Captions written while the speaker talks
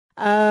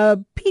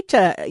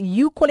Peter,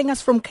 you calling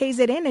us from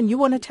KZN and you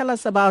want to tell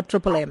us about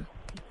Triple M.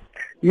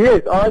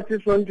 Yes, I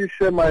just want to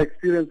share my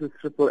experience with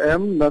Triple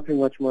M, nothing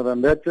much more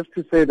than that. Just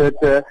to say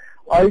that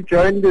I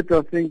joined it,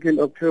 I think, in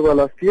October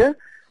last year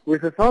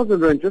with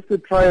 1,000 rand just to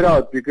try it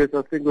out because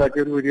I think like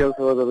everybody else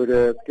I was a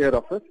bit scared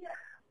of it.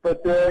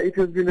 But it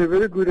has been a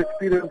very good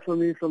experience for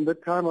me from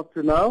that time up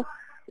to now.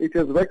 It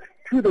has worked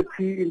to the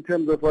T in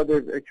terms of what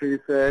they've actually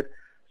said.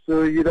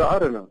 So, I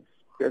don't know,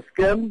 a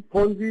scam,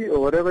 Ponzi, or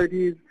whatever it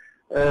is,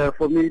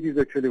 for me it is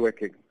actually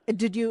working.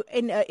 Did you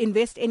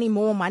invest any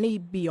more money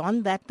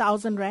beyond that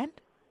 1,000 rand?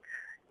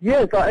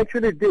 Yes, I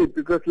actually did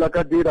because like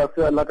I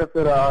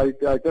said, I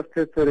just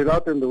tested it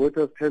out and the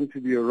waters tend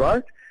to be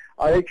alright.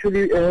 I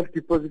actually have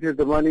deposited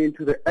the money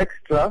into the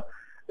extra,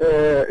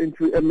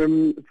 into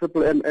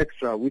Triple M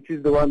Extra, which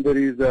is the one that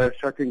is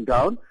shutting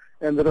down,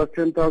 and that was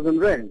 10,000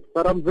 rand.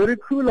 But I'm very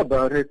cool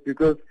about it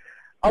because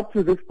up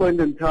to this point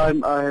in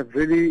time,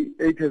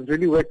 it has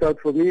really worked out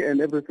for me, and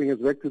everything has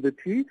worked to the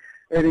T.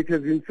 And it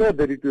has been said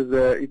that it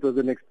was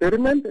an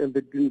experiment and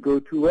it didn't go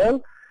too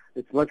well.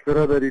 It's much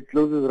better that it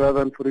closes rather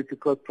than for it to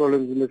cause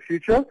problems in the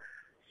future.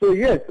 So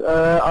yes,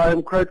 I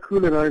am quite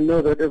cool and I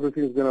know that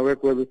everything is going to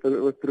work well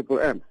with Triple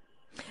M.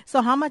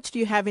 So how much do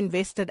you have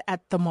invested at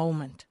the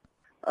moment?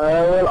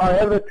 Well, I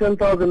have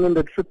 10,000 in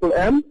the Triple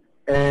M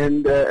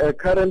and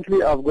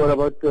currently I've got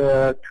about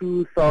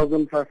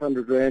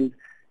 2,500 rand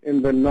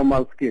in the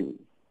normal scheme.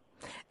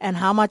 And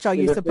how much are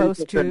you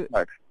supposed to,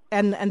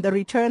 and the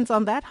returns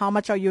on that, how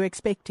much are you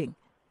expecting?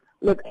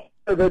 Look,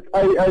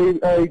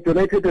 I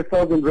donated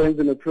 1,000 rands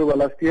in October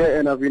last year,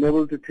 and I've been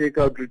able to take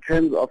out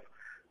returns of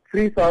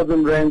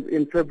 3,000 rands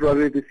in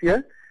February this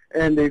year,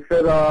 and a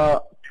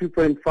further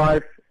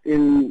 2.5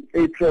 in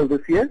April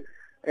this year,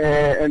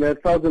 and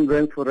 1,000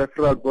 rands for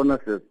referral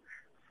bonuses.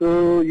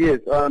 So yes,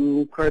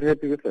 I'm quite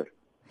happy with it.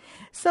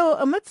 So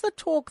amidst the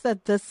talk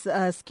that this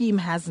scheme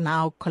has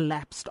now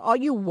collapsed, are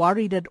you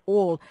worried at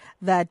all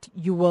that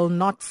you will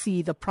not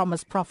see the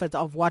promised profit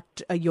of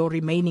what your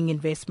remaining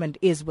investment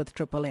is with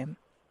Triple M?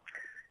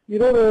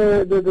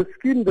 The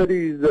scheme that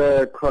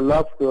is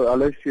collapsed or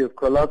alleged to have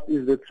collapsed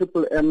is the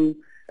Triple M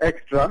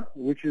Extra,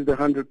 which is the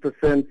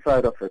 100%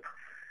 side of it.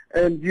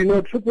 And,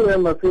 Triple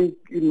M, I think,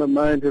 in my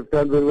mind, have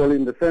done very well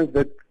in the sense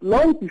that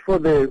long before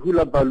the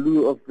hula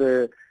baloo of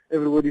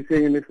everybody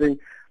saying anything,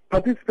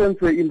 participants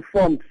were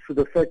informed to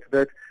the fact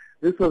that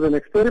this was an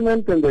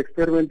experiment and the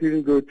experiment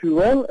didn't go too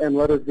well, and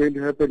what is going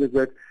to happen is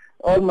that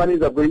all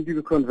monies are going to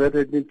be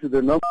converted into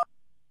the normal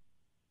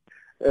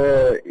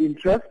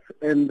interest,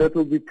 and that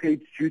will be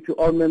paid due to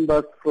all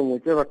members from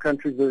whichever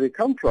countries that they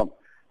come from.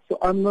 So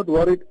I'm not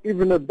worried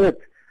even a bit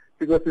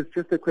because it's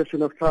just a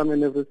question of time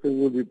and everything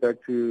will be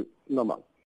back to normal.